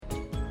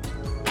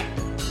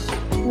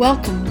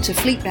Welcome to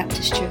Fleet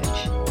Baptist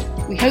Church.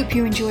 We hope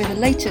you enjoy the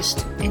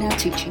latest in our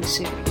teaching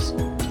series.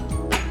 Good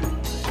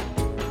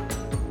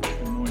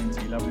morning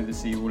to you. Lovely to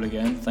see you all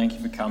again. Thank you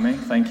for coming.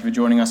 Thank you for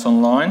joining us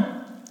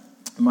online.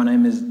 My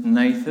name is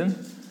Nathan.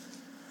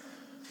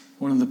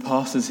 One of the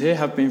pastors here,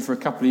 have been for a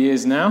couple of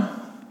years now.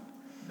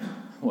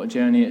 What a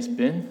journey it's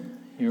been.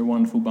 You're a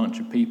wonderful bunch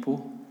of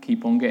people.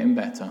 Keep on getting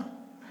better.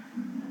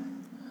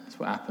 That's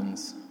what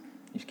happens.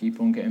 You just keep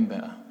on getting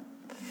better.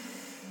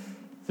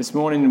 This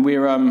morning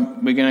we're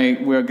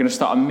going to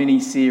start a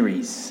mini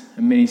series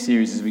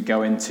as we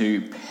go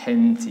into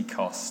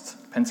Pentecost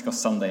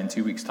Sunday in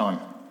 2 weeks' time,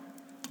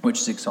 which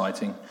is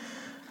exciting.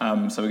 So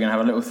we're going to have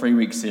a little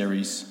 3-week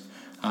series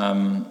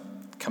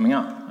coming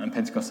up, and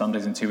Pentecost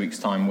Sundays in 2 weeks'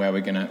 time, where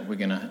we're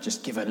going to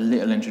just give a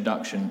little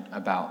introduction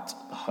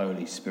about the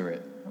Holy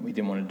Spirit. And we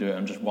didn't want to do it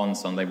on just one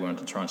Sunday. We wanted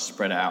to try and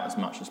spread it out as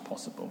much as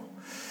possible,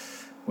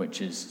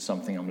 which is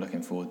something I'm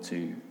looking forward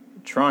to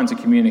trying to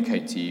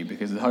communicate to you,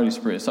 because the Holy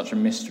Spirit is such a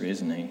mystery,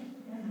 isn't he?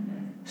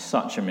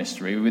 Such a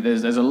mystery.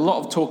 There's a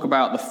lot of talk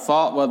about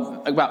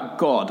about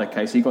God.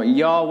 Okay, so you've got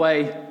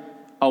Yahweh,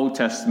 Old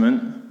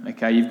Testament.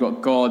 Okay, you've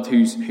got God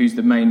who's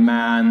the main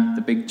man,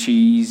 the big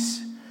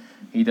cheese.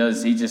 He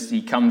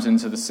comes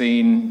into the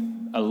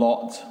scene a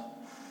lot.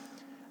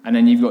 And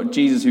then you've got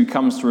Jesus, who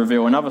comes to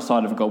reveal another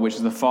side of God, which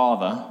is the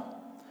Father.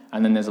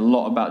 And then there's a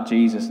lot about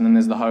Jesus, and then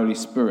there's the Holy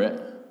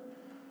Spirit.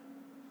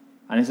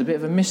 And it's a bit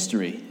of a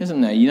mystery,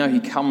 isn't there? You know,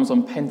 he comes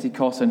on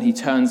Pentecost and he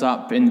turns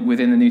up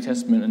within the New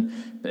Testament,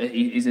 but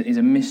he's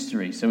a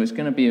mystery. So it's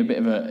going to be a bit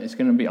of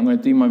I'm going to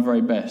do my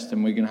very best,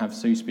 and we're going to have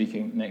Sue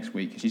speaking next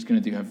week. She's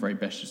going to do her very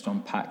best just to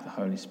unpack the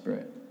Holy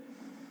Spirit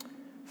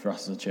for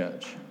us as a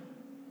church.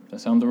 Does that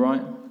sound all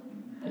right?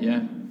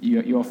 Yeah?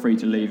 You're free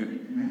to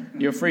leave.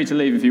 You're free to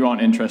leave if you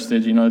aren't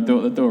interested. You know,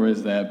 the door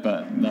is there,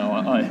 but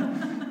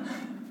no,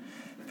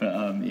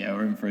 yeah,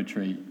 we're in for a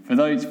treat. For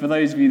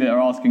those of you that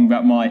are asking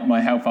about my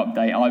health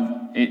update,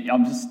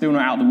 I'm still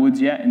not out of the woods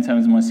yet in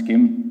terms of my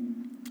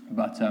skin.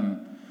 But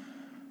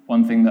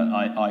one thing that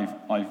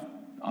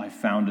I've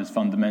found as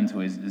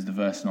fundamental is the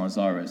verse in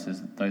Isaiah. It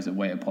says, "Those that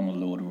wait upon the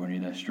Lord will renew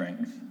their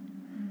strength."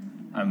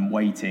 And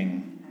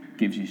waiting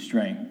gives you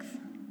strength,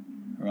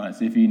 right?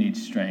 So if you need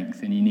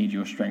strength and you need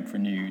your strength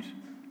renewed,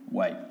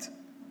 wait.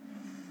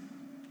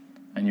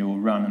 And you will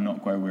run and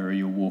not grow weary.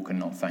 You'll walk and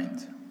not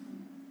faint.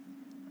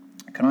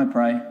 Can I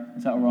pray?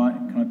 Is that all right?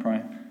 Can I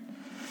pray?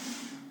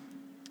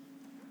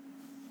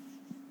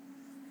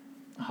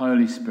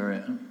 Holy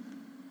Spirit,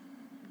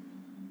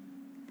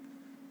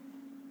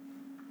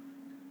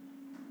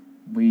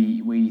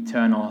 we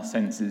turn our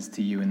senses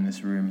to you in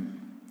this room,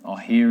 our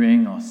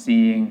hearing, our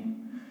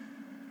seeing,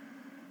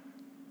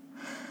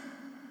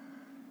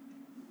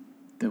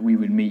 that we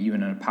would meet you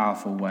in a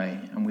powerful way,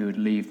 and we would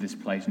leave this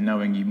place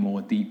knowing you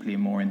more deeply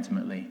and more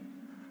intimately.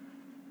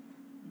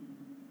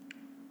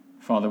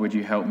 Father, would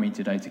you help me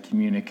today to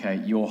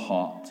communicate your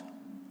heart,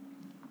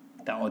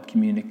 that I'd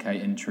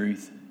communicate in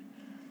truth,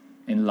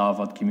 in love,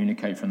 I'd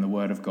communicate from the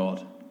Word of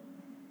God.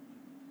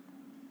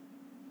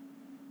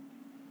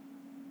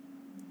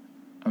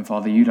 And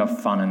Father, you'd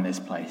have fun in this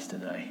place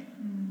today.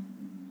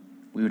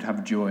 We would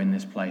have joy in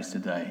this place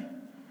today.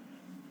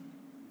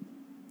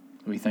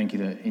 We thank you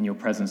that in your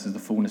presence is the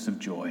fullness of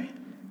joy.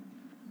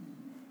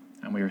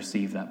 And we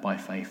receive that by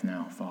faith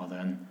now, Father.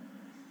 And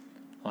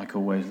like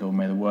always, Lord,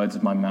 may the words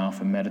of my mouth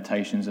and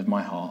meditations of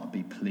my heart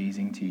be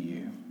pleasing to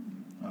you,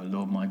 O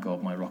Lord, my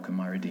God, my rock and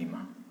my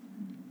redeemer.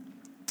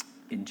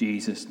 In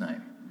Jesus'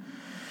 name.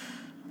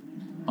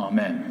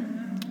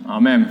 Amen.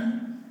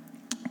 Amen.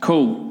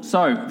 Cool.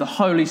 So, the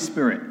Holy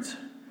Spirit,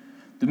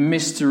 the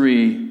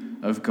mystery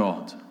of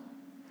God,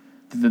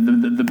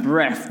 the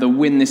breath, the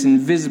wind, this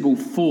invisible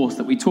force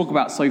that we talk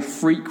about so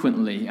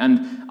frequently.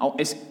 And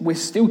we're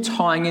still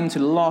tying into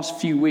the last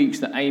few weeks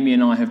that Amy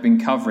and I have been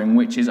covering,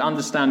 which is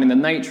understanding the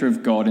nature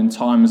of God in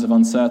times of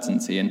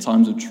uncertainty, in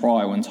times of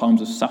trial, in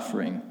times of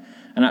suffering.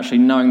 And actually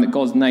knowing that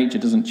God's nature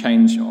doesn't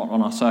change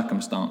on our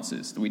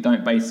circumstances, that we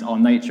don't base our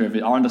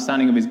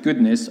understanding of his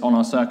goodness on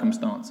our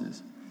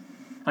circumstances.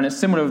 And it's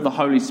similar with the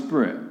Holy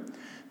Spirit,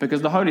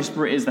 because the Holy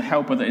Spirit is the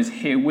helper that is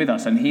here with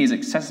us, and he is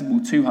accessible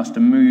to us to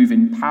move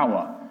in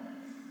power.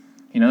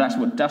 You know, that's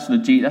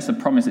the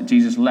promise that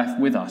Jesus left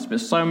with us.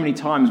 But so many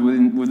times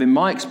within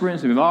my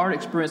experience, with our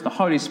experience, the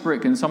Holy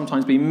Spirit can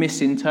sometimes be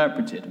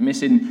misinterpreted,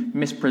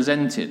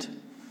 mispresented.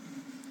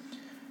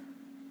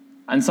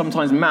 And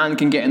sometimes man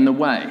can get in the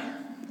way.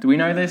 Do we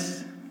know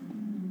this?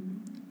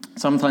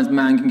 Sometimes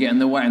man can get in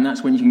the way, and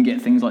that's when you can get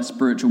things like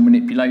spiritual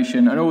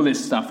manipulation and all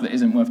this stuff that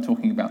isn't worth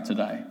talking about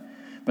today.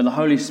 But the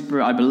Holy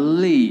Spirit, I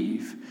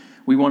believe,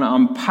 we want to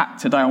unpack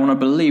today. I want to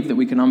believe that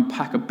we can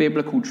unpack a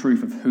biblical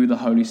truth of who the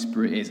Holy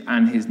Spirit is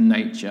and his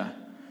nature.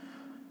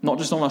 Not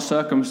just on our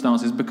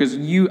circumstances, because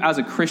you as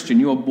a Christian,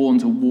 you are born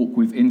to walk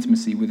with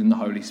intimacy within the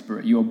Holy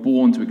Spirit. You are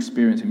born to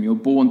experience him. You are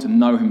born to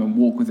know him and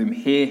walk with him,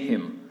 hear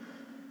him.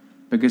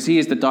 Because he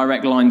is the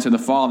direct line to the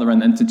Father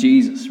and to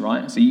Jesus,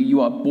 right? So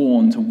you are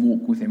born to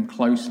walk with him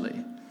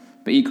closely.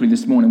 But equally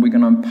this morning, we're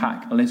going to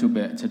unpack a little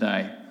bit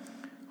today.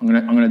 I'm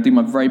going to do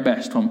my very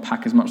best to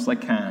unpack as much as I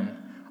can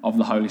of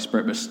the Holy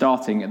Spirit, but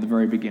starting at the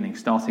very beginning,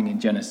 starting in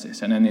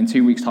Genesis. And then in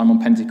 2 weeks' time on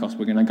Pentecost,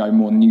 we're going to go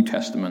more New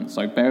Testament.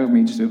 So bear with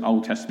me just with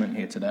Old Testament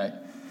here today.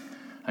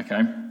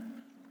 Okay?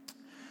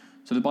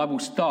 So the Bible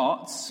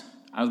starts,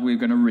 as we're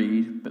going to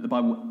read, but the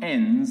Bible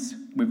ends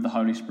with the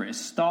Holy Spirit. It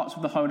starts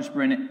with the Holy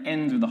Spirit and it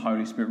ends with the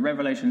Holy Spirit.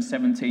 Revelation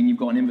 17, you've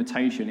got an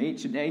invitation.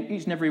 Each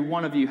and every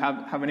one of you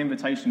have an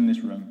invitation in this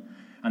room.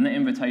 And that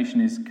invitation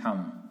is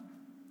come.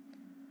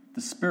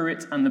 The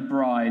Spirit and the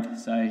bride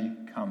say,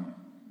 come.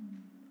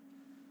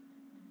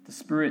 The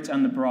Spirit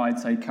and the bride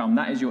say, come.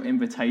 That is your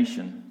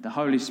invitation. The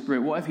Holy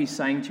Spirit, what if he's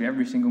saying to you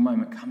every single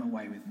moment, come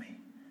away with me.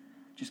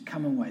 Just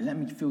come away. Let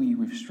me fill you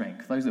with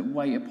strength. Those that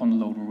wait upon the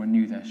Lord will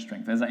renew their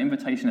strength. There's that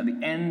invitation at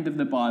the end of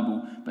the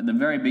Bible, but at the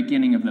very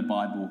beginning of the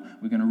Bible,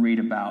 we're going to read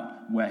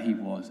about where he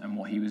was and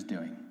what he was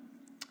doing.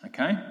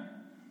 Okay?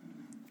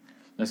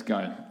 Let's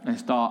go.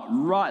 Let's start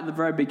right at the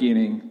very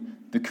beginning,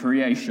 the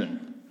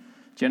creation.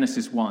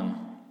 Genesis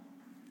 1.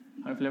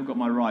 Hopefully I've got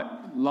my right.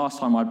 Last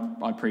time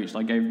I preached,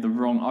 I gave the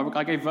wrong.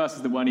 I gave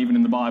verses that weren't even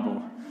in the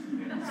Bible.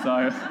 So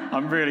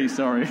I'm really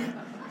sorry.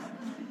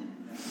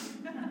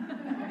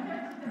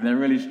 They're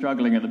really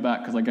struggling at the back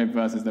because I gave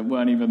verses that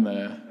weren't even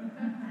there.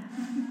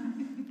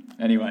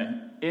 Anyway,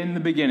 in the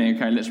beginning,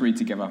 okay, let's read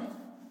together.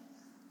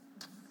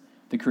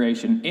 The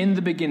creation. In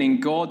the beginning,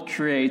 God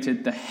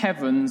created the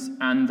heavens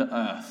and the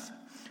earth.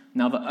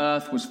 Now the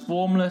earth was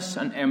formless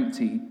and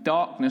empty.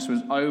 Darkness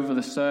was over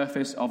the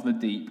surface of the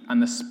deep,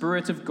 and the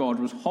Spirit of God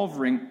was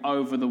hovering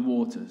over the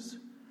waters.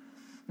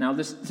 Now,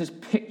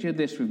 just picture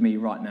this with me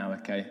right now,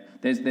 okay?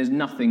 There's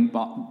nothing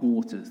but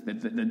waters.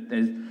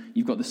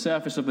 You've got the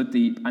surface of the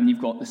deep, and you've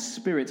got the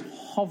Spirit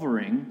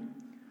hovering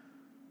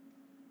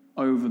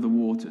over the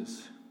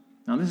waters.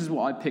 Now, this is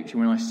what I picture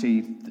when I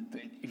see,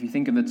 if you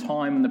think of the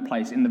time and the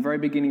place, in the very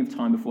beginning of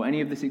time, before any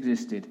of this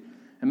existed,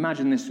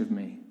 imagine this with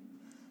me.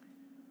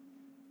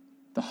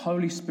 The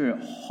Holy Spirit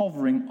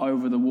hovering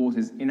over the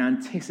waters in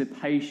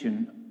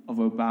anticipation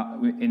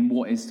in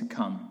what is to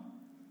come.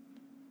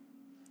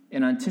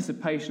 In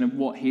anticipation of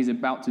what he's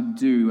about to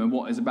do and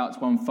what is about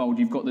to unfold.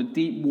 You've got the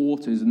deep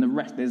waters and the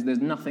rest, there's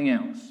nothing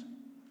else.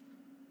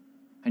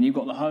 And you've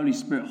got the Holy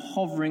Spirit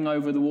hovering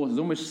over the waters,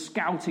 almost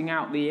scouting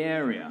out the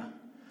area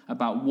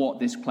about what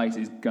this place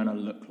is going to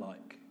look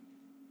like.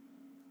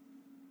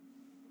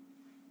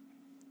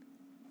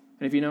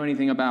 And if you know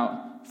anything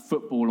about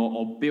football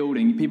or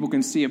building, people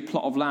can see a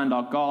plot of land,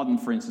 our garden,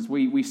 for instance.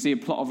 We see a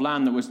plot of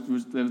land there was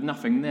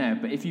nothing there.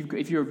 But if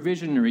you're a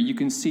visionary, you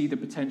can see the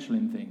potential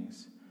in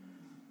things.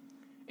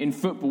 In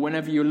football,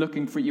 if you're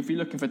looking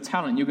for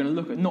talent, you're going to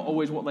look at not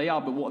always what they are,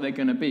 but what they're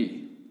going to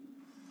be.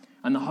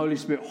 And the Holy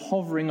Spirit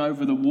hovering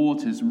over the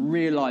waters,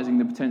 realizing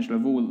the potential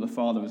of all that the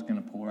Father was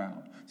going to pour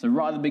out. So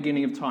right at the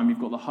beginning of time, you've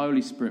got the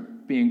Holy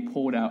Spirit being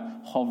poured out,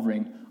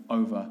 hovering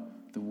over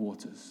the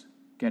waters,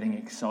 getting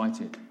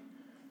excited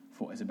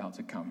for what is about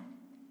to come.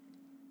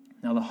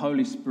 Now, the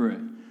Holy Spirit,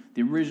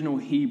 the original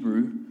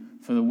Hebrew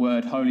for the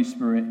word Holy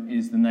Spirit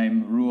is the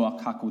name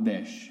Ruach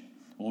HaKodesh,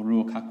 or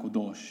Ruach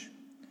HaKodosh,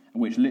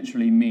 which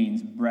literally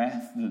means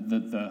breath.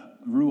 The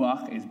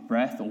Ruach is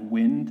breath or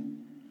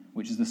wind,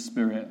 which is the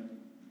Spirit.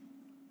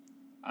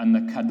 And the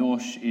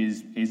Kadosh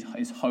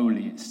is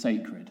holy, it's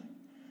sacred.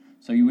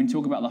 So when you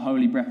talk about the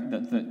holy breath,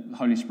 the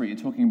Holy Spirit, you're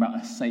talking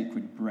about a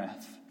sacred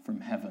breath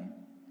from heaven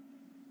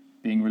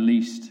being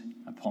released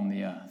upon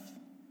the earth.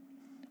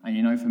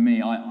 And for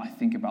me, I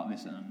think about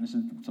this, and this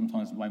is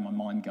sometimes the way my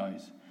mind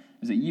goes,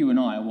 is that you and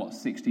I are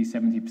 60,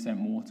 70%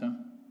 water.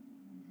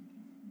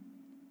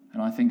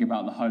 And I think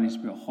about the Holy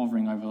Spirit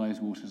hovering over those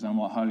waters, and I'm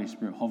like, Holy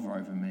Spirit, hover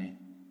over me.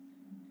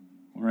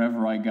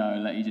 Wherever I go,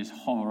 let you just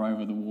hover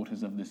over the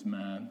waters of this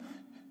man,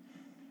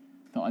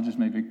 that I just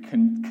may be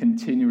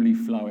continually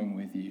flowing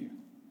with you.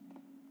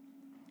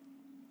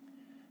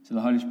 So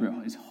the Holy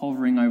Spirit is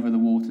hovering over the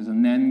waters,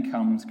 and then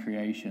comes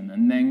creation,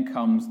 and then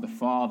comes the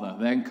Father,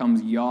 then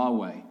comes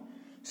Yahweh,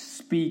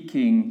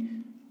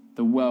 speaking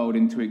the world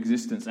into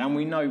existence. And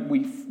we know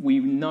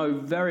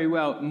very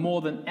well,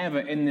 more than ever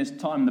in this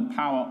time, the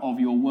power of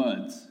your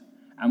words,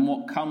 and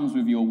what comes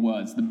with your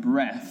words, the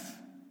breath,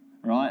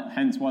 right?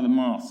 Hence why the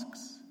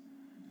masks.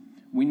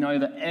 We know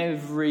that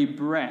every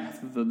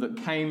breath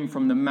that came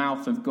from the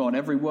mouth of God,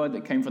 every word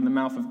that came from the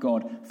mouth of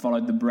God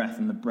followed the breath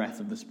and the breath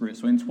of the Spirit.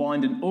 So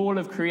entwined in all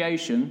of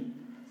creation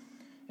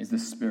is the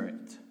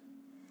Spirit,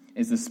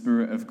 is the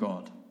Spirit of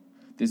God.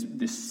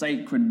 This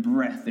sacred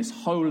breath, this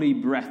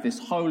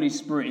Holy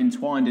Spirit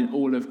entwined in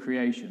all of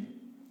creation.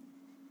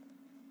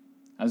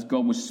 As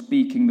God was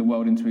speaking the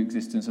world into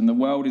existence, and the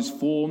world is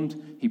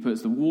formed, he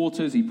puts the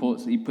waters, he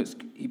puts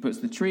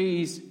the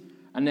trees,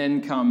 and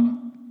then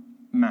come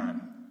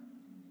man.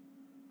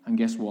 And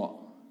guess what?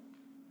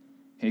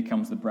 Here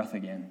comes the breath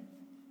again.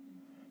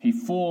 He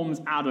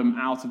forms Adam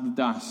out of the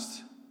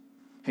dust.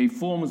 He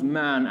forms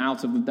man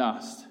out of the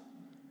dust.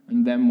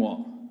 And then what?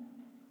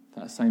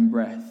 That same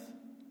breath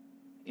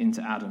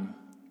into Adam.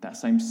 That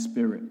same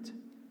Spirit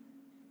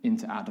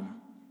into Adam.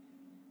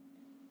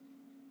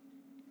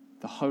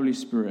 The Holy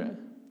Spirit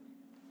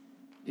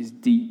is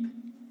deep,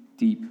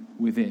 deep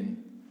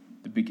within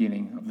the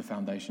beginning of the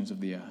foundations of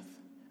the earth.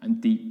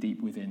 and deep,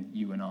 deep within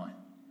you and I,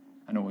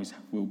 and always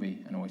will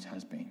be and always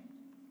has been.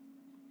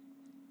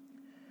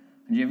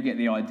 And do you ever get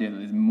the idea that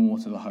there's more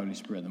to the Holy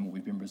Spirit than what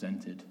we've been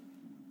presented?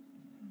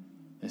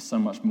 There's so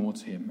much more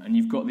to him. And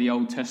you've got the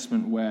Old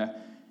Testament where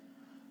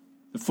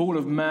the fall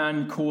of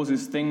man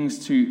causes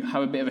things to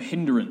have a bit of a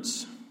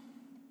hindrance.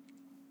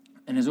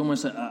 And there's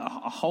almost a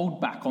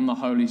hold back on the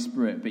Holy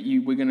Spirit. But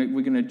we're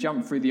going to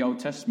jump through the Old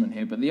Testament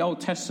here. But the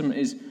Old Testament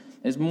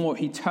is more,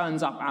 he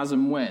turns up as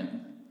and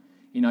when.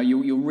 You know,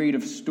 you'll read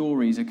of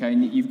stories, okay,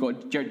 and you've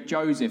got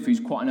Joseph, who's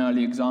quite an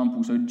early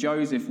example. So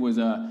Joseph was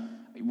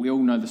we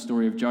all know the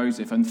story of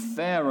Joseph. And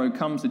Pharaoh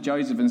comes to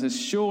Joseph and says,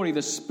 surely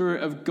the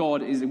Spirit of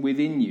God is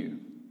within you.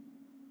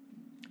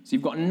 So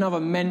you've got another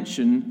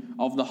mention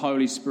of the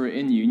Holy Spirit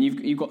in you. And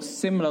you've got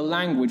similar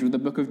language with the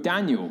book of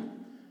Daniel.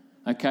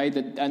 Okay,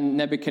 and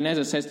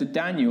Nebuchadnezzar says to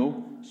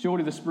Daniel,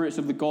 surely the spirits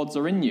of the gods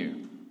are in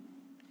you.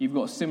 You've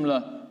got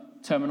similar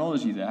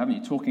terminology there, haven't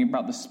you? Talking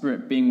about the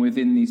Spirit being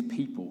within these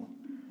people.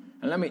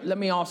 And let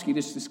me ask you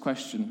this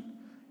question.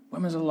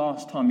 When was the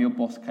last time your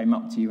boss came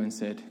up to you and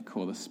said,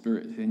 cool, the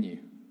Spirit is in you?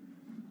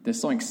 There's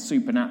something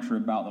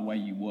supernatural about the way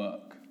you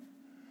work.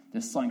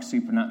 There's something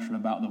supernatural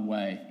about the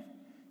way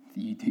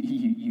that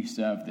you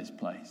serve this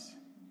place.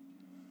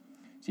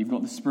 So you've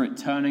got the Spirit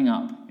turning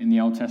up in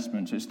the Old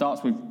Testament. So it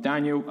starts with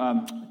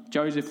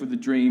Joseph with the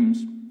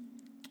dreams.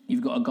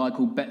 You've got a guy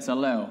called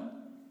Bezalel.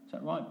 Is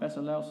that right?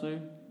 Bezalel, Sue?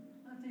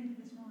 I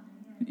think this morning,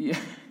 Yeah.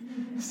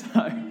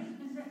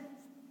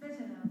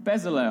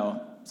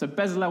 Bezalel. So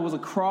Bezalel was a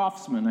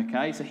craftsman,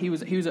 okay? So he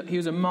was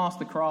a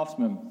master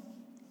craftsman.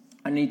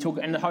 And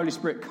the Holy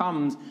Spirit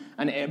comes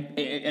and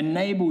it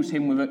enables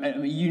him with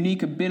a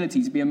unique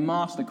ability to be a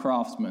master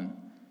craftsman.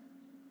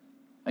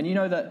 And you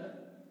know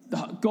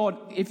that God,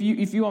 if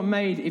you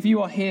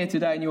are here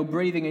today and you're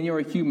breathing and you're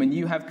a human,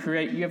 you have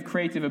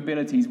creative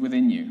abilities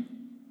within you.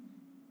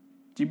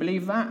 Do you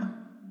believe that?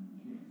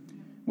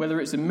 Whether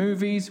it's in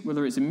movies,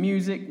 whether it's in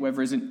music,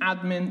 whether it's in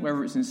admin,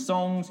 whether it's in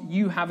songs,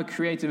 you have a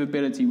creative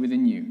ability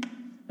within you.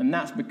 And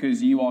that's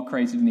because you are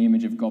created in the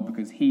image of God,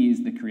 because he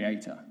is the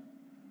creator.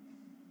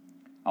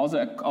 I was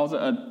at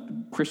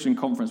a Christian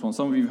conference once.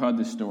 Some of you have heard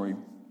this story.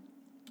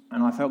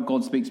 And I felt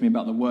God speak to me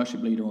about the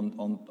worship leader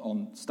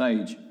on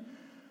stage.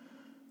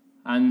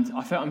 And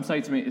I felt him say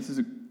to me, this is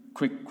a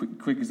quick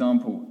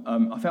example.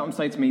 I felt him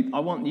say to me, I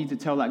want you to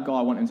tell that guy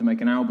I want him to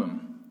make an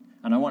album.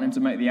 And I want him to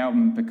make the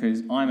album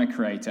because I'm a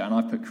creator and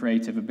I've put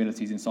creative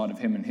abilities inside of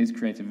him, and his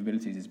creative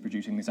abilities is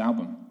producing this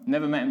album.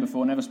 Never met him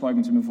before, never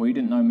spoken to him before. He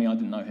didn't know me, I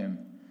didn't know him.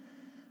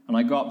 And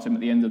I got up to him at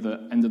the end of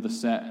the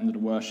set, end of the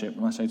worship,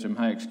 and I say to him,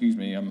 hey, excuse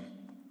me, do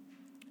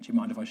you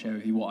mind if I share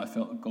with you what I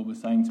felt God was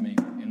saying to me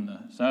in the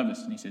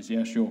service? And he says,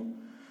 yeah, sure.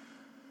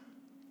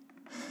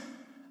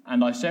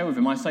 And I share with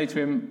him, I say to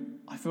him,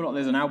 I feel like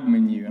there's an album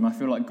in you, and I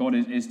feel like God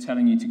is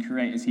telling you to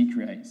create as he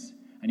creates.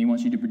 And he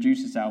wants you to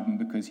produce this album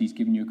because he's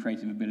given you a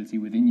creative ability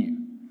within you.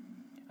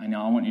 And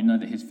I want you to know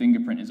that his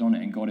fingerprint is on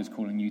it, and God is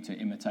calling you to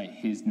imitate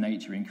his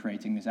nature in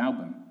creating this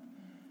album.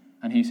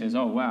 And he says,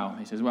 oh, wow.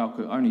 He says, well,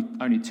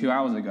 only 2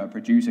 hours ago, a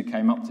producer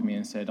came up to me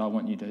and said, I'd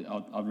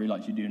really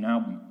like you to do an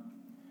album.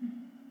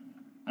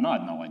 And I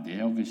had no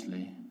idea,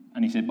 obviously.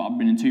 And he said, but I've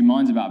been in two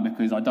minds about it,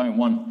 because I don't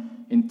want,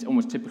 in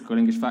almost typical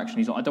English fashion,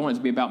 he's like, I don't want it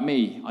to be about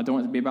me. I don't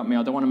want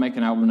to make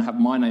an album and have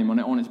my name on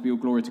it. I want it to be all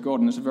glory to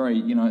God. And it's a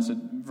very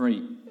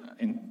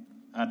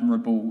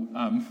admirable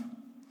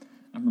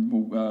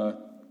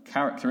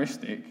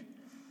characteristic.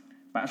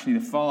 But actually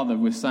the Father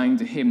was saying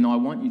to him, no, I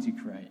want you to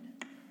create.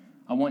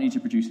 I want you to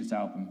produce this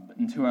album.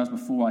 And 2 hours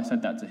before I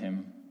said that to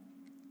him,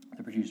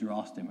 the producer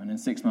asked him. And then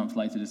 6 months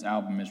later, this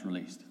album is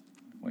released,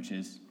 which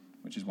is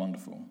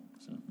wonderful.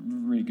 It's a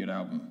really good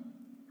album.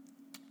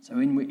 So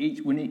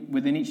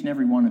within each and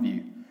every one of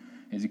you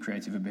is a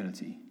creative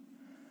ability.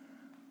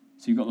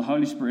 So you've got the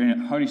Holy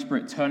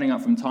Spirit turning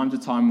up from time to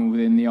time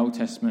within the Old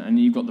Testament, and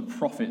you've got the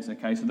prophets,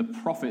 okay? So the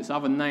prophets,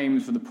 other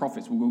names for the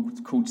prophets were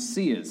called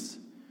seers,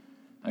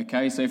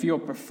 okay? So if you're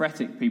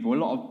prophetic people, a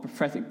lot of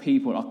prophetic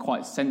people are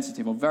quite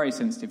sensitive or very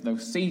sensitive. They'll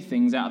see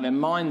things out of their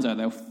minds, or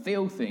they'll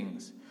feel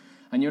things.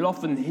 And you'll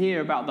often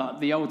hear about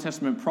the Old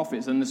Testament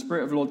prophets, and the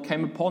Spirit of the Lord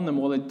came upon them,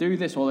 or they'd do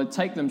this, or they'd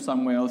take them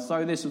somewhere, or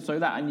sow this, or sow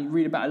that. And you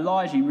read about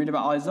Elijah, you read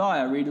about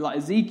Isaiah, read like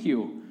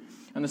Ezekiel,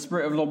 and the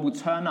Spirit of the Lord will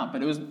turn up.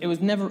 But it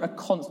was never a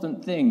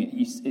constant thing,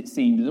 it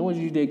seemed. There's always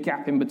usually a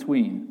gap in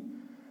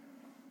between.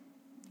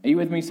 Are you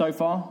with me so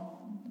far?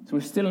 So we're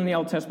still in the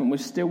Old Testament. We're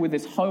still with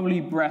this holy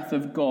breath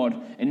of God,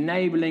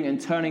 enabling and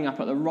turning up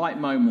at the right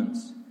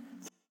moments.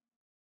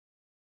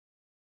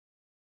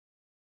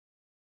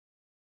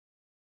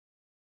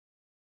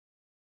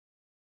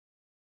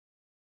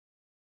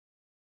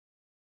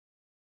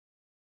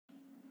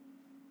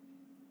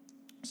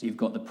 So you've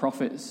got the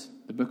prophets,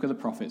 the book of the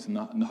prophets, and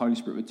the Holy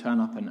Spirit would turn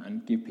up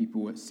and give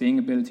people seeing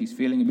abilities,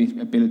 feeling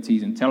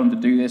abilities, and tell them to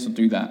do this or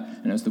do that.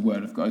 And it was the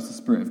word of God, it's the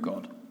Spirit of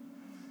God.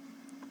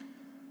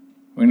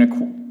 We're going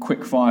to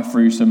quick fire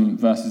through some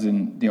verses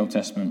in the Old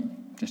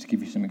Testament, just to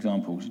give you some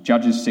examples.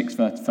 Judges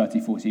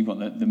 6:34, so you've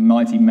got the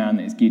mighty man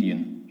that is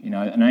Gideon.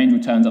 An angel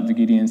turns up to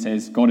Gideon and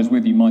says, God is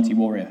with you, mighty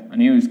warrior.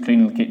 And he was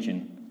cleaning the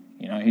kitchen.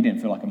 He didn't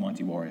feel like a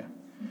mighty warrior.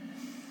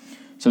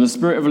 So the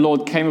Spirit of the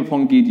Lord came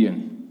upon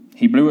Gideon.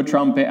 He blew a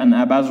trumpet, and the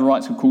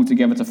Abiezrites were called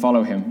together to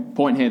follow him.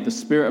 Point here, the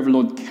Spirit of the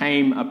Lord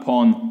came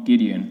upon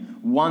Gideon.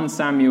 1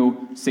 Samuel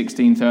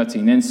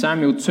 16:13. Then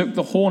Samuel took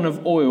the horn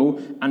of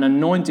oil and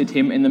anointed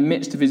him in the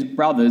midst of his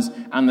brothers,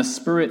 and the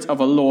Spirit of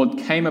the Lord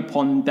came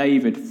upon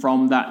David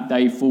from that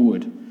day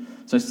forward.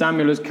 So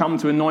Samuel has come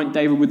to anoint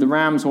David with the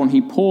ram's horn.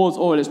 He pours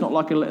oil. It's not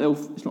like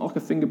a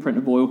fingerprint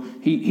of oil.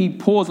 He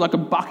pours like a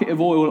bucket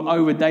of oil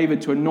over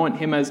David to anoint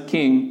him as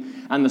king,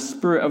 and the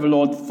Spirit of the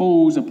Lord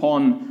falls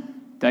upon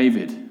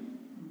David.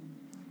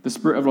 The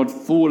Spirit of the Lord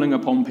falling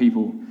upon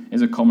people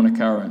is a common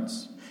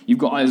occurrence. You've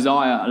got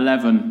Isaiah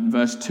 11,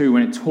 verse 2,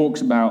 when it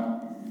talks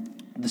about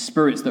the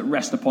spirits that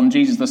rest upon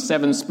Jesus, the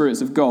 7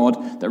 spirits of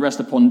God that rest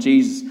upon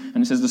Jesus.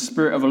 And it says the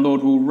Spirit of the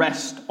Lord will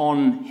rest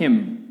on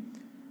him.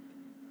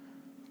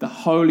 The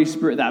Holy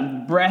Spirit,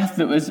 that breath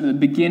that was at the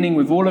beginning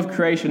with all of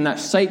creation, that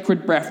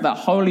sacred breath, that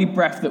holy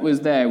breath that was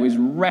there, was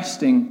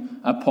resting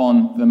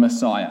upon the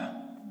Messiah.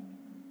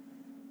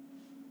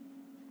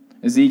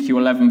 Ezekiel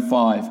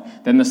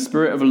 11:5. Then the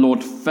Spirit of the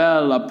Lord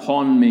fell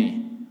upon me.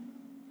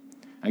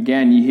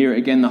 Again, you hear it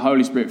again, the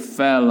Holy Spirit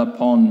fell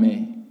upon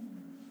me.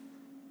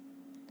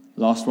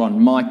 Last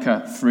one,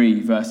 Micah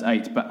 3, verse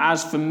 8. But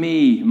as for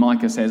me,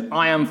 Micah says,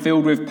 I am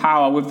filled with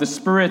power, with the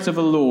Spirit of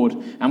the Lord,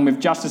 and with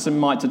justice and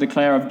might to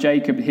declare of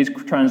Jacob his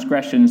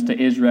transgressions,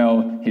 to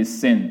Israel his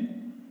sin.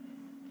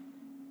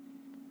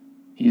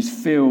 He is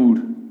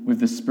filled with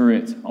the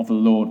Spirit of the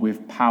Lord,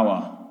 with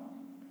power.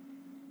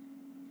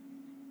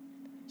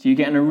 So you're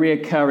getting a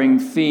reoccurring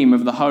theme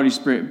of the Holy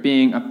Spirit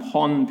being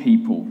upon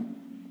people.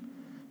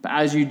 But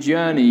as you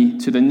journey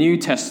to the New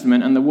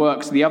Testament and the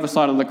works the other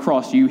side of the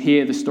cross, you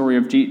hear the story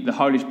of the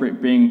Holy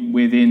Spirit being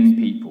within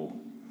people.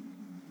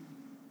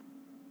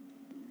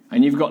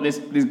 And you've got this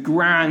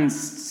grand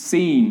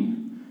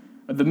scene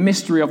of the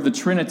mystery of the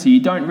Trinity. You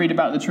don't read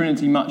about the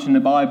Trinity much in the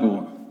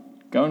Bible.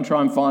 Go and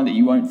try and find it.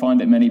 You won't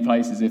find it many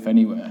places, if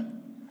anywhere.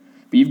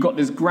 But you've got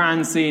this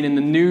grand scene in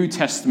the New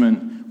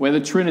Testament where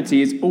the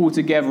Trinity is all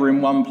together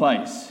in one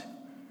place.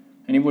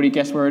 Anybody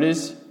guess where it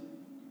is?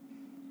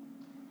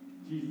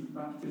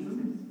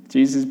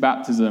 Jesus'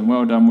 baptism.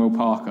 Well done, Will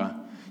Parker.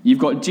 You've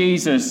got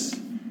Jesus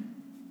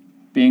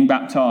being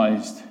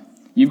baptized.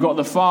 You've got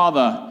the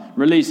Father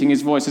releasing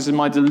his voice. This is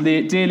my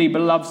dearly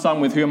beloved Son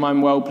with whom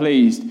I'm well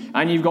pleased.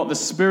 And you've got the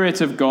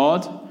Spirit of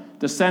God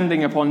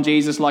descending upon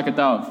Jesus like a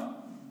dove.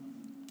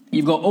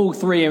 You've got all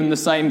three in the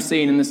same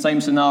scene, in the same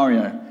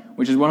scenario,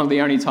 which is one of the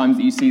only times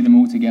that you see them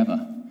all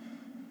together.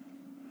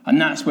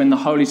 And that's when the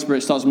Holy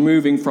Spirit starts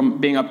moving from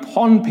being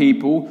upon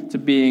people to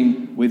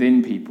being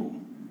within people.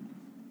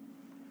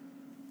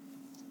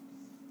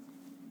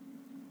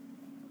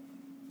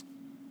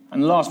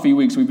 And the last few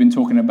weeks we've been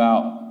talking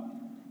about,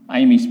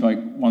 Amy spoke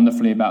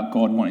wonderfully about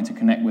God wanting to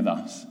connect with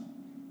us.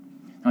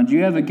 Now, do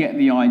you ever get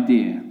the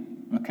idea,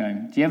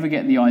 do you ever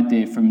get the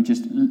idea from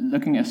just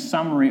looking at a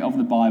summary of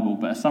the Bible,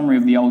 but a summary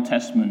of the Old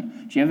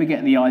Testament, do you ever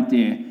get the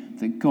idea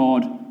that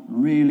God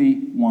really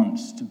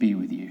wants to be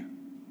with you?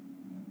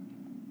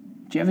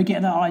 Do you ever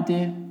get that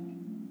idea?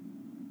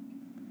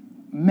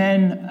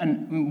 Men,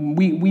 and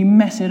we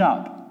mess it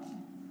up.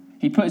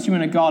 He puts you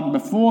in a garden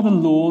before the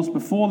laws,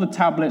 before the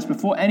tablets,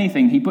 before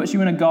anything. He puts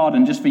you in a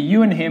garden just for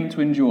you and him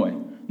to enjoy.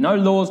 No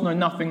laws, no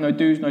nothing, no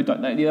do's, no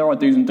don'ts. There are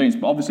do's and don'ts,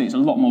 but obviously it's a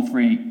lot more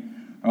free,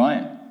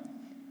 right?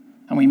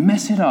 And we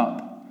mess it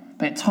up.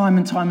 But time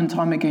and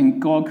time again,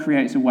 God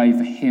creates a way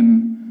for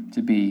him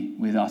to be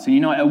with us.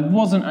 And it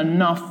wasn't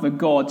enough for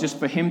God just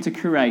for him to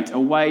create a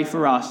way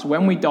for us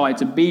when we die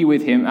to be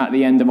with him at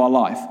the end of our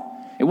life.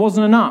 It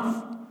wasn't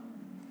enough.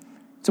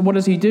 So what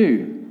does he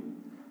do?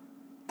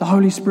 The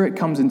Holy Spirit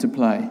comes into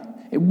play.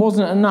 It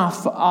wasn't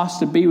enough for us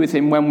to be with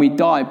him when we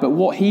die, but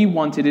what he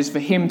wanted is for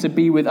him to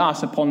be with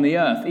us upon the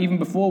earth, even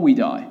before we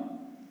die.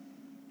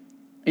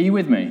 Are you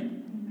with me?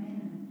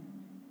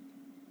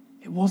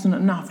 It wasn't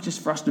enough just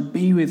for us to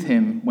be with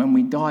him when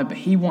we die, but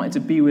he wanted to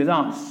be with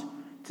us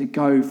to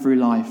go through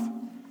life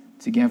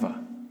together.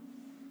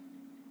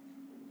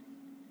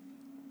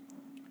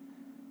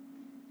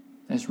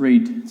 Let's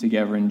read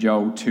together in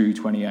Joel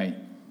 2:28.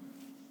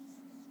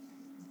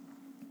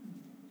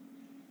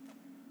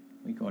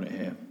 We got it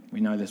here. We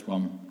know this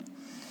one.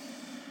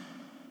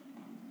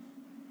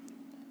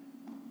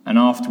 And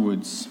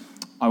afterwards,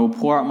 I will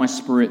pour out my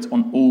Spirit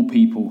on all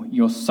people.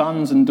 Your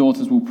sons and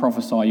daughters will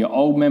prophesy. Your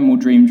old men will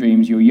dream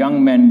dreams. Your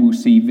young men will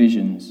see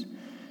visions.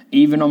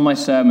 Even on my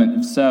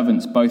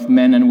servants, both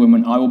men and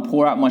women, I will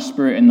pour out my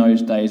Spirit in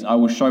those days. I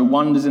will show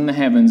wonders in the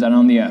heavens and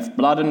on the earth,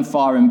 blood and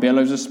fire and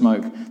billows of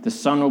smoke. The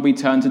sun will be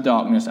turned to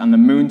darkness and the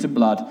moon to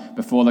blood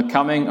before the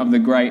coming of the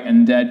great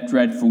and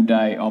dreadful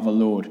day of the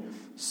Lord.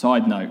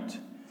 Side note.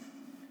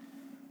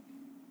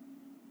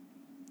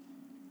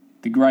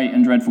 The great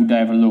and dreadful day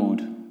of the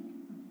Lord.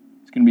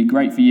 It's going to be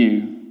great for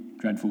you,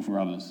 dreadful for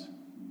others.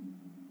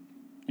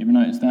 You ever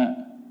noticed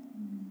that?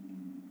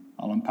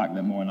 I'll unpack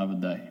that more another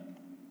day.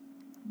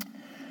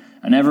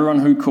 And everyone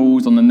who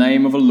calls on the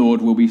name of the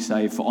Lord will be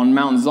saved. For on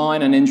Mount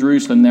Zion and in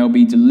Jerusalem there will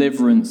be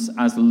deliverance,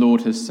 as the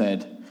Lord has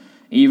said,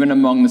 even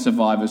among the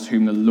survivors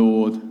whom the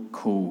Lord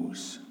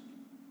calls.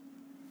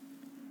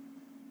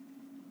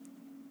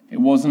 It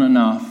wasn't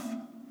enough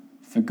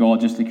for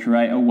God just to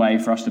create a way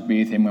for us to be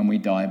with him when we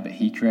die, but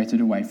he created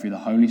a way through the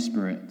Holy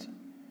Spirit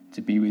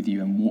to be with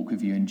you and walk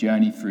with you and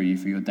journey through you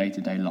for your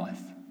day-to-day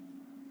life.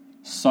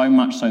 So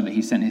much so that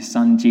he sent his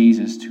son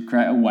Jesus to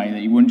create a way that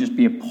he wouldn't just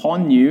be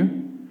upon you,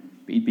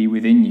 but he'd be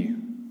within you.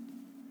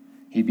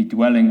 He'd be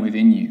dwelling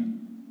within you.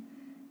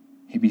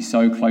 He'd be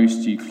so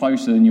close to you,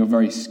 closer than your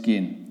very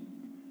skin.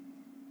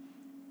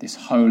 This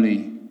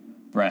holy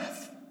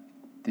breath,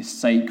 this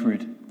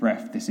sacred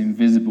breath, this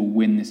invisible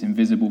wind, this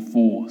invisible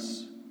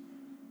force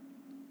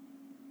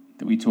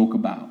that we talk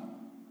about.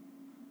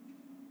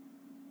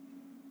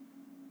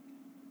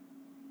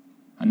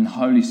 And the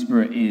Holy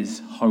Spirit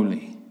is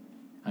holy,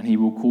 and he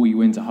will call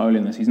you into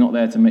holiness. He's not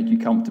there to make you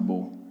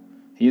comfortable.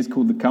 He is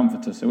called the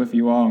Comforter, so if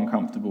you are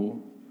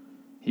uncomfortable,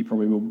 he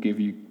probably will give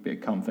you a bit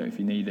of comfort if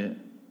you need it,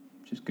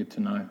 which is good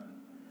to know.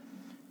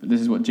 But this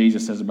is what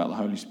Jesus says about the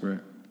Holy Spirit.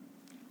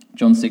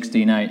 John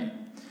 16:8,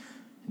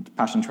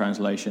 Passion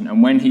Translation.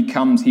 And when he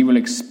comes, he will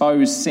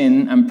expose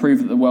sin and prove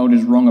that the world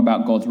is wrong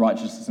about God's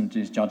righteousness and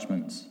his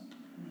judgments.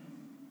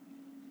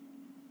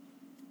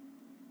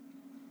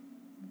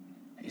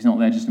 He's not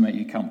there just to make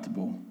you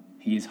comfortable.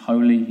 He is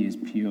holy, he is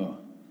pure.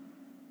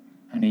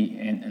 And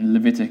in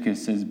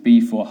Leviticus says,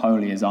 be for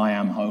holy as I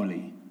am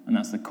holy. And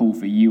that's the call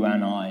for you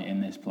and I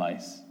in this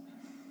place,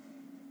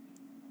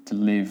 to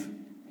live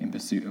in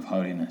pursuit of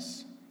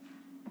holiness.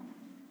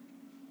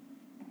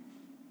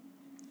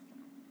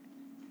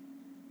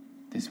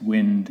 This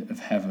wind of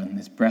heaven,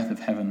 this breath of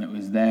heaven that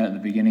was there at the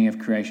beginning of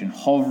creation,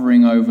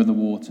 hovering over the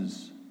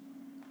waters,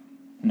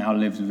 now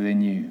lives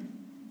within you,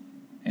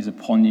 is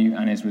upon you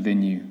and is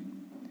within you.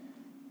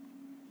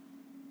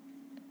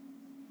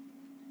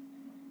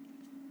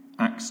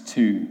 Acts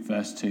 2,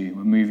 verse 2.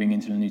 We're moving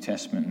into the New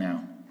Testament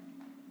now.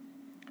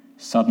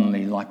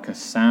 Suddenly, like a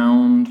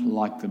sound,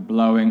 like the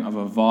blowing of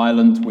a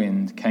violent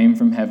wind, came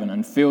from heaven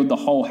and filled the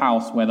whole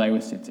house where they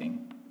were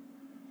sitting.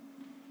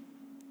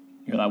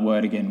 You've got that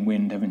word again,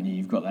 wind, haven't you?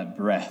 You've got that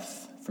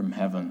breath from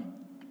heaven.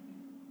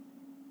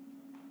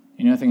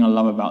 You know the thing I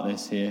love about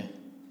this here?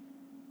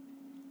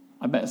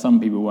 I bet some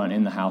people weren't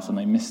in the house and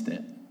they missed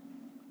it.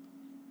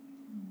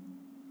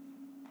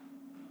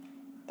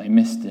 They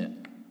missed it.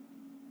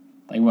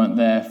 They weren't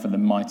there for the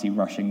mighty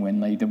rushing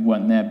wind. They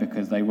weren't there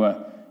because they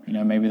were,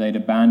 maybe they'd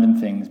abandoned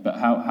things. But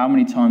how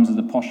many times has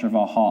the posture of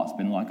our hearts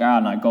been like,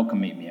 no, God can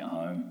meet me at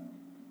home.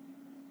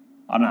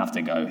 I don't have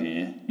to go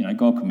here.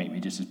 God can meet me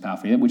just as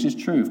powerfully, which is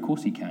true. Of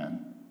course he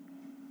can.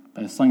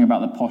 But there's something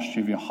about the posture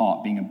of your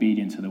heart being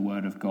obedient to the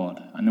word of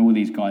God. And all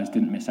these guys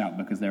didn't miss out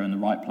because they're in the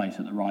right place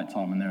at the right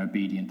time and they're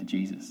obedient to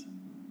Jesus.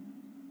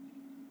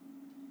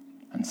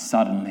 And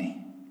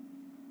suddenly,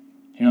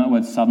 you know what the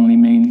word suddenly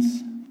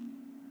means?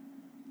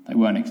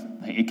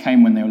 It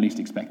came when they were least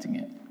expecting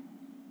it.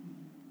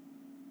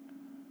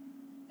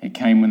 It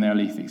came when they were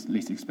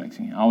least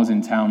expecting it. I was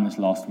in town this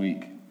last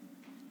week.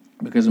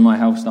 Because of my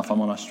health stuff, I'm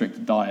on a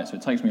strict diet, so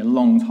it takes me a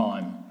long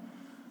time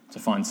to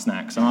find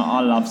snacks. And I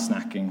love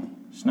snacking.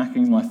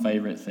 Snacking's my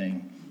favourite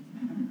thing.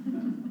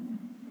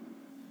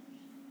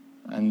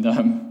 And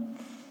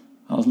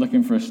I was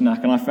looking for a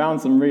snack, and I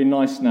found some really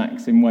nice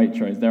snacks in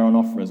Waitrose. They're on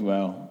offer as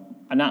well.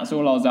 And that's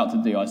all I was out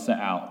to do. I set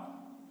out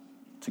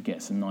to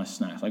get some nice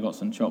snacks. I got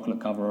some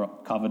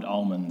chocolate-covered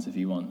almonds, if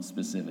you want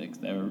specifics.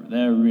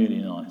 They're really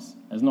nice.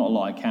 There's not a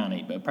lot I can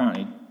eat, but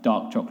apparently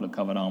dark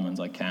chocolate-covered almonds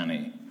I can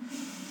eat.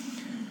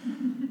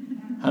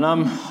 And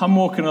I'm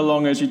walking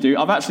along as you do.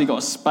 I've actually got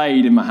a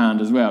spade in my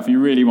hand as well, if you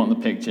really want the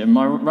picture.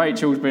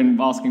 Rachel's been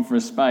asking for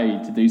a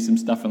spade to do some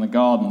stuff in the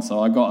garden,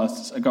 so I got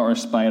her a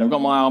spade. I've got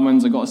my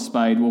almonds, I've got a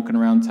spade, walking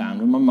around town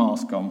with my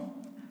mask on.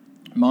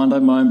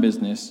 Minding my own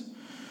business.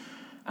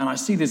 And I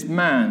see this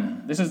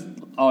man. This is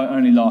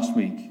only last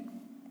week.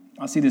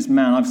 I see this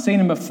man. I've seen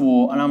him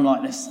before, and I'm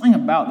like, there's something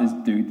about this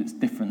dude that's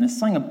different. There's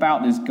something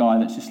about this guy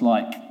that's just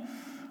like,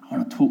 I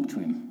want to talk to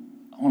him.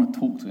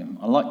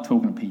 I like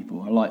talking to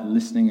people. I like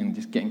listening and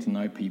just getting to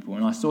know people.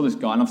 And I saw this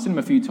guy, and I've seen him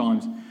a few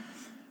times.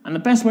 And the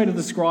best way to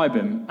describe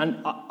him,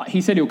 and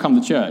he said he'll come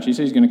to church. He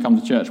said he's going to come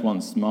to church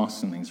once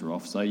masks and things are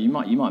off. So you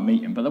might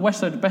meet him. But the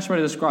best way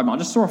to describe him, I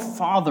just saw a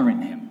father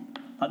in him.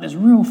 Like this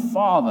real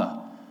father.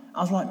 I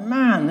was like,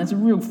 man, there's a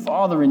real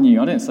father in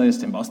you. I didn't say this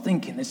to him, but I was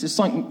thinking, there's just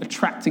something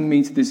attracting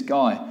me to this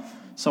guy.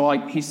 So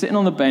he's sitting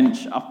on the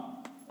bench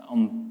up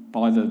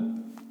by the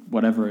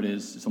whatever it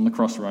is. It's on the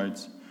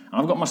crossroads.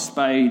 And I've got my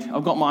spade,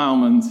 I've got my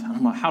almonds, and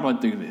I'm like, how do I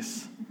do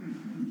this?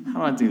 I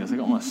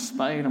got my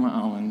spade and my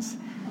almonds.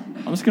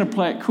 I'm just going to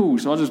play it cool.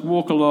 So I just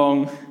walk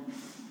along,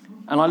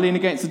 and I lean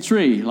against a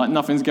tree like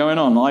nothing's going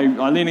on.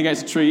 I lean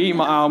against a tree, eat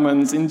my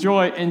almonds,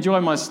 enjoy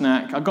my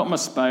snack. I got my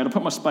spade. I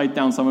put my spade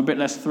down so I'm a bit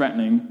less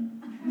threatening.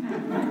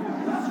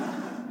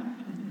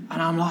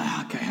 And I'm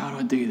like, okay, how do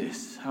I do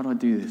this?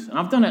 And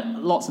I've done it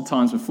lots of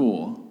times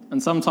before.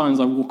 And sometimes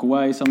I walk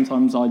away.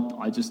 Sometimes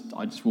I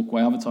just walk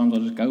away. Other times I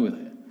just go with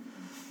it.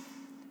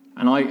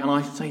 And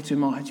I say to him,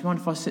 do you mind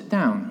if I sit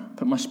down?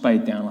 Put my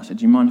spade down. I said,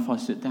 do you mind if I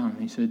sit down?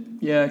 And he said,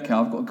 yeah, okay,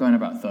 I've got to go in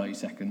about 30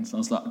 seconds. I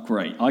was like,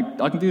 great, I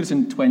can do this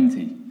in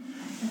 20.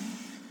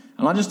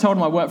 And I just told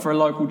him I work for a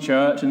local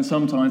church, and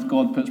sometimes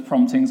God puts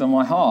promptings on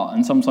my heart,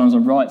 and sometimes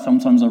I'm right,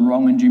 sometimes I'm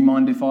wrong, and do you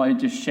mind if I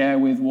just share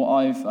with what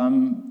I've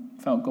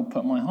felt God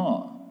put in my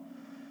heart?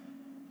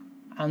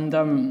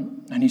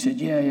 And he said,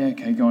 yeah,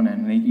 okay, go on then.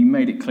 And he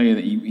made it clear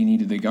that he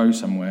needed to go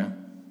somewhere.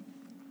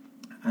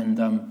 And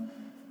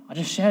I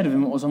just shared with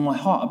him what was on my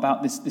heart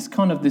about this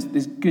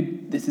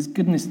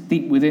goodness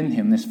deep within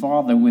him, this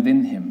Father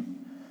within him.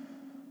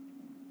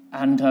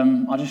 And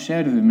I just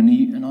shared with him,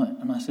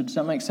 and I said, does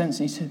that make sense?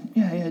 And he said,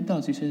 yeah, it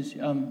does. He says,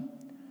 and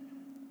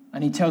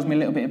he tells me a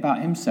little bit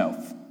about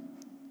himself.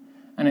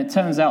 And it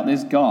turns out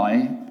this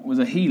guy was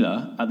a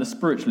healer at the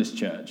spiritualist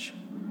church.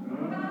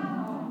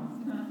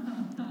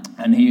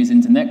 And he was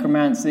into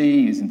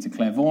necromancy, he was into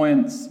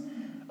clairvoyance,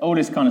 all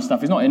this kind of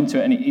stuff. He's not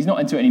into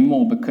it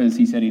anymore because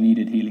he said he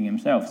needed healing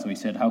himself. So he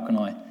said, how can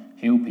I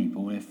heal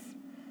people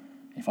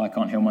if I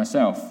can't heal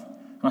myself?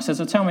 And I said,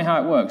 so tell me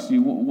how it works.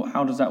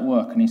 How does that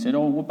work? And he said,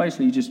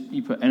 basically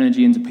you put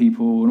energy into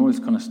people and all this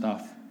kind of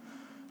stuff.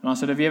 And I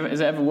said, has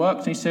it ever worked?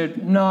 And he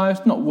said, no,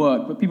 it's not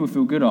worked, but people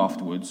feel good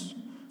afterwards.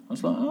 I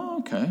was like, oh,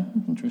 okay,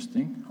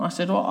 interesting. I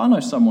said, well, I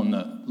know someone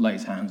that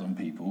lays hands on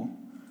people.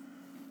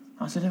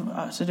 I said,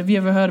 have you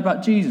ever heard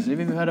about Jesus? Have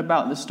you ever heard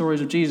about the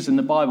stories of Jesus in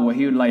the Bible where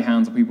he would lay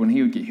hands on people and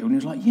he would get healed?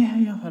 And he was like,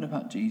 yeah, I've heard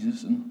about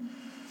Jesus. And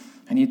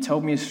he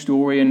told me a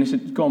story, and it's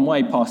gone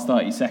way past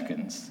 30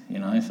 seconds,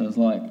 So I was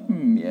like,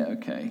 yeah,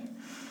 okay.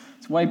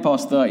 It's way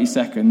past 30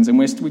 seconds, and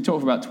we talked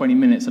for about 20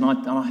 minutes, and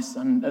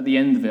at the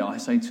end of it, I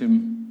say to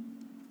him,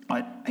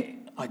 I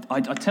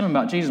tell him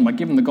about Jesus, I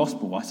give him the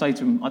gospel. I say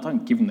to him, I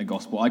don't give him the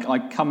gospel. I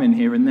come in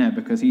here and there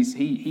because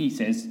he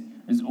says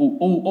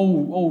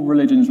all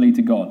religions lead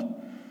to God.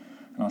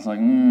 And I was like,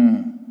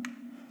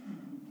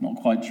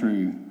 not quite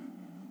true.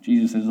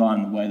 Jesus says, I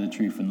am the way, the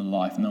truth, and the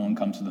life. No one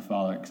comes to the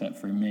Father except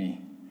through me.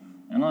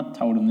 And I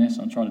told him this,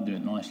 I tried to do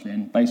it nicely,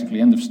 and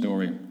basically, end of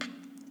story.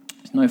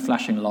 There's no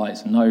flashing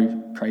lights and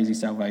no crazy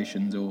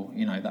salvations or,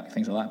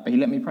 things like that. But he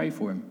let me pray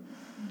for him.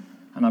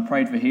 And I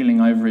prayed for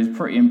healing over his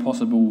pretty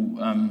impossible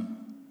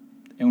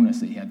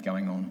illness that he had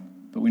going on.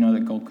 But we know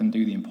that God can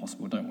do the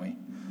impossible, don't we?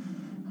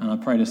 And I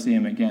pray to see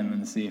him again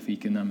and see if he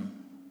can,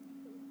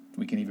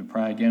 we can either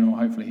pray again or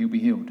hopefully he'll be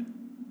healed.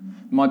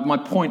 My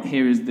point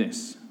here is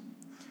this.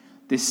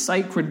 This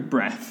sacred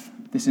breath,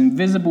 this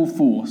invisible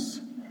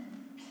force,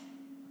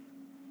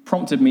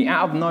 prompted me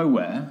out of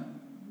nowhere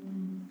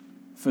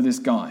for this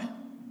guy.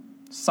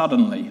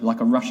 Suddenly,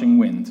 like a rushing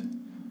wind,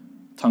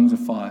 tongues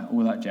of fire,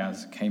 all that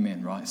jazz came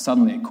in, right?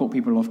 Suddenly, it caught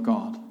people off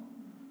guard.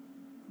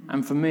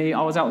 And for me,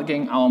 I was out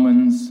getting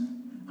almonds,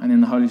 and then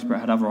the Holy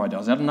Spirit had other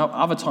ideas.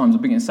 Other times,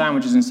 I'd be getting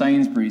sandwiches in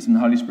Sainsbury's, and the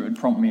Holy Spirit would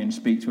prompt me and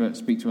speak to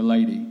a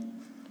lady.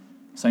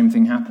 Same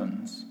thing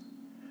happens.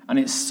 And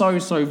it's so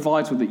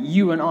vital that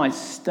you and I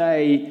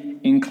stay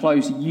in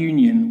close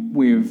union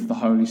with the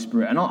Holy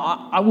Spirit. And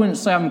I wouldn't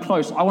say I'm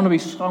close. I want to be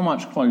so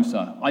much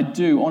closer. I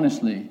do,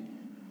 honestly.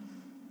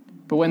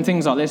 But when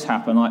things like this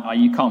happen,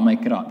 you can't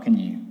make it up, can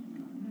you?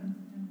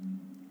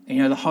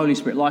 And, the Holy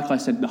Spirit, like I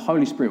said, the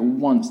Holy Spirit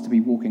wants to be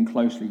walking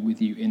closely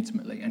with you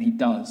intimately, and he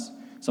does.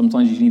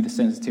 Sometimes you need the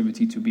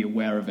sensitivity to be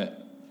aware of it.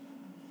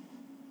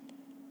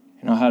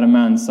 And I heard a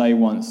man say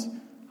once,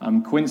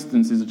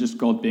 coincidences are just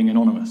God being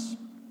anonymous.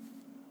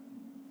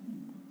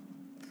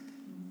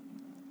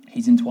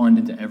 He's entwined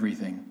into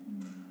everything.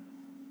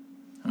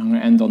 And I'm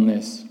going to end on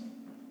this.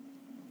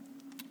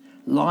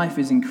 Life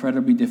is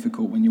incredibly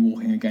difficult when you're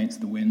walking against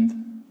the wind.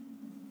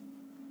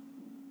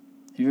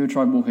 Have you ever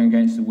tried walking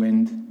against the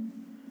wind?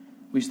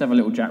 We used to have a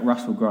little Jack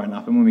Russell growing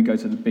up, and when we go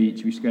to the beach,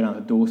 we used to go down to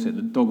Dorset,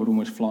 the dog would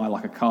almost fly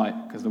like a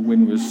kite because the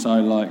wind was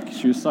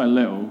she was so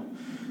little,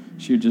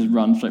 she would just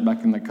run straight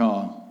back in the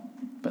car.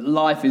 But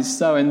life is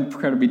so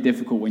incredibly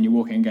difficult when you're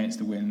walking against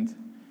the wind,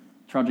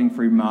 trudging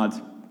through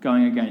mud,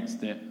 going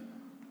against it.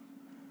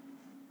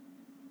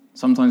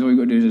 Sometimes all you've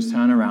got to do is just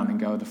turn around and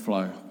go with the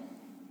flow. Are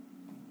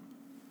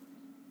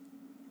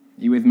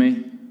you with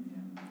me?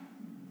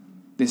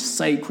 This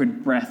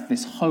sacred breath,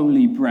 this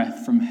holy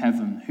breath from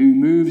heaven, who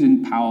moves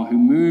in power, who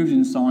moves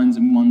in signs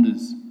and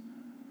wonders,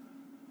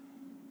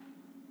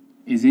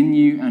 is in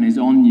you and is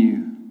on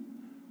you.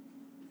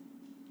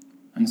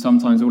 And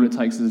sometimes all it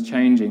takes is a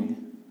changing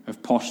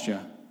of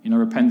posture.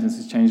 Repentance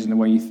is changing the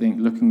way you think,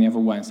 looking the other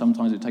way. And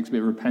sometimes it takes a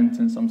bit of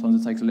repentance, sometimes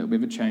it takes a little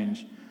bit of a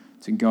change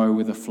to go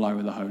with the flow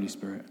of the Holy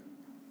Spirit.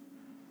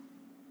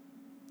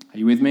 Are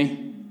you with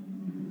me?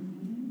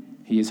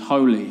 He is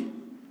holy.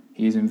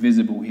 He is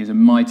invisible. He is a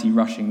mighty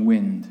rushing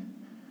wind.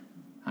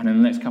 And in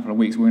the next couple of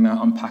weeks, we're going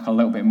to unpack a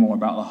little bit more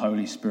about the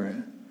Holy Spirit.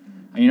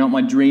 And you know what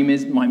my dream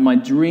is? My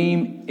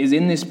dream is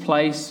in this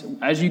place,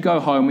 as you go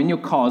home, in your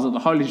cars, that the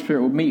Holy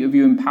Spirit will meet with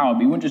you in power.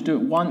 But he wouldn't just do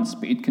it once,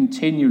 but he'd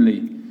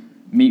continually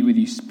meet with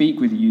you, speak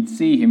with you. You'd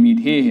see him, you'd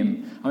hear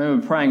him. I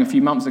remember praying a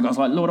few months ago. I was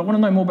like, Lord, I want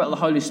to know more about the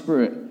Holy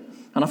Spirit.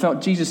 And I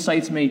felt Jesus say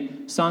to me,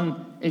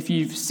 son, if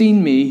you've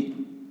seen me,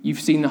 you've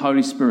seen the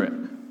Holy Spirit.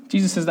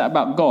 Jesus says that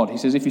about God. He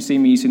says, if you see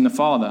me, you've seen the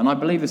Father. And I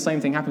believe the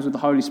same thing happens with the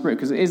Holy Spirit,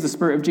 because it is the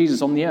Spirit of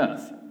Jesus on the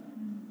earth.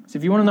 So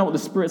if you want to know what the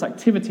Spirit's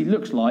activity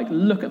looks like,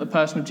 look at the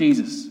person of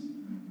Jesus.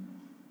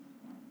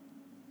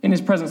 In his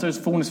presence, there's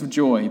fullness of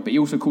joy, but he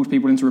also calls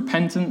people into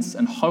repentance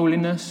and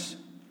holiness.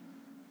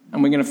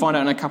 And we're going to find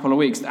out in a couple of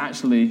weeks that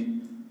actually,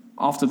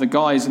 after the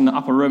guys in the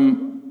upper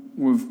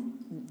room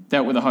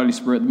dealt with the Holy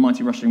Spirit, the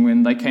mighty rushing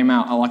wind, they came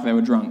out like they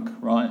were drunk,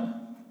 right?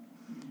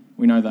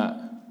 We know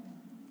that.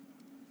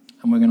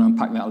 And we're going to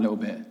unpack that a little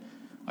bit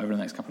over the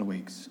next couple of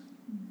weeks.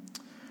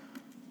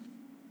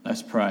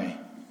 Let's pray.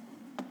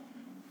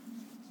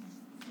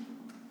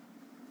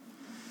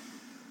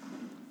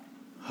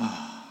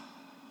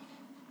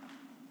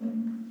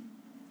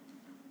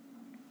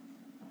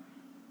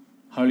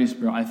 Holy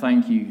Spirit, I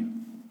thank you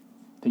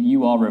that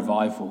you are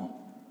revival.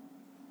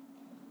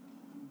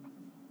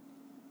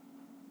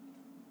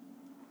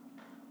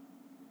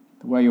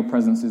 That where your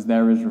presence is,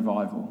 there is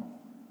revival.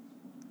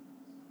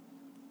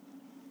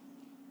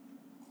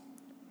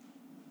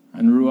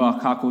 And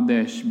Ruach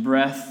HaKodesh,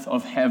 breath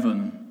of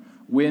heaven,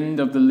 wind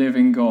of the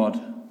living God,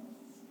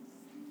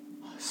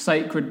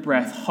 sacred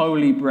breath,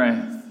 holy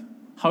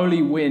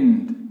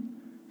wind,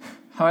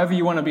 however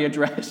you want to be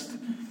addressed.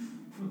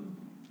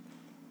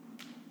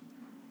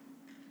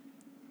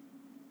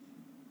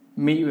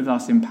 Meet with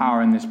us in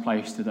power in this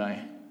place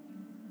today.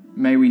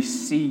 May we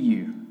see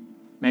you.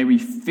 May we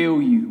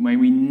feel you. May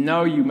we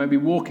know you. May we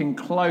walk in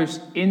close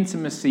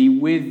intimacy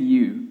with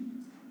you.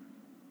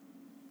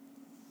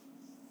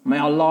 May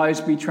our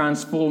lives be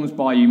transformed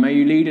by you. May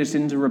you lead us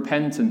into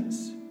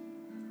repentance.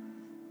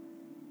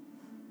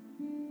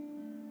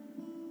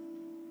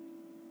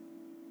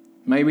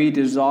 May we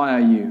desire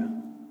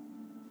you.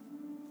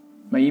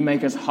 May you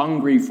make us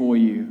hungry for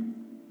you.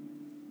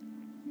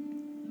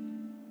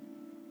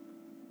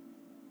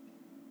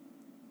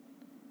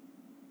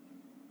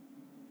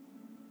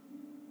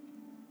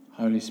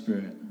 Holy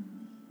Spirit,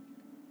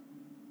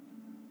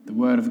 the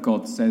Word of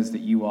God says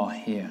that you are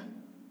here.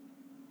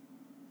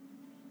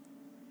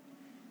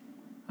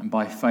 And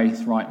by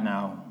faith right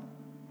now,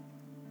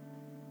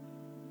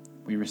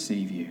 we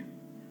receive you.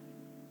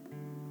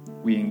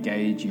 We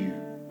engage you.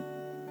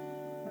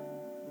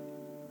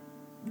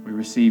 We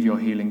receive your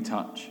healing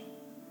touch.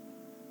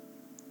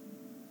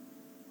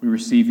 We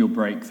receive your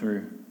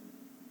breakthrough.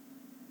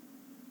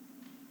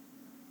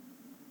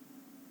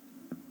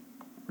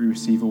 We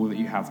receive all that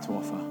you have to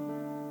offer.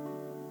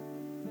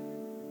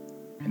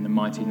 In the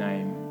mighty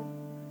name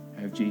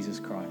of Jesus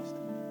Christ.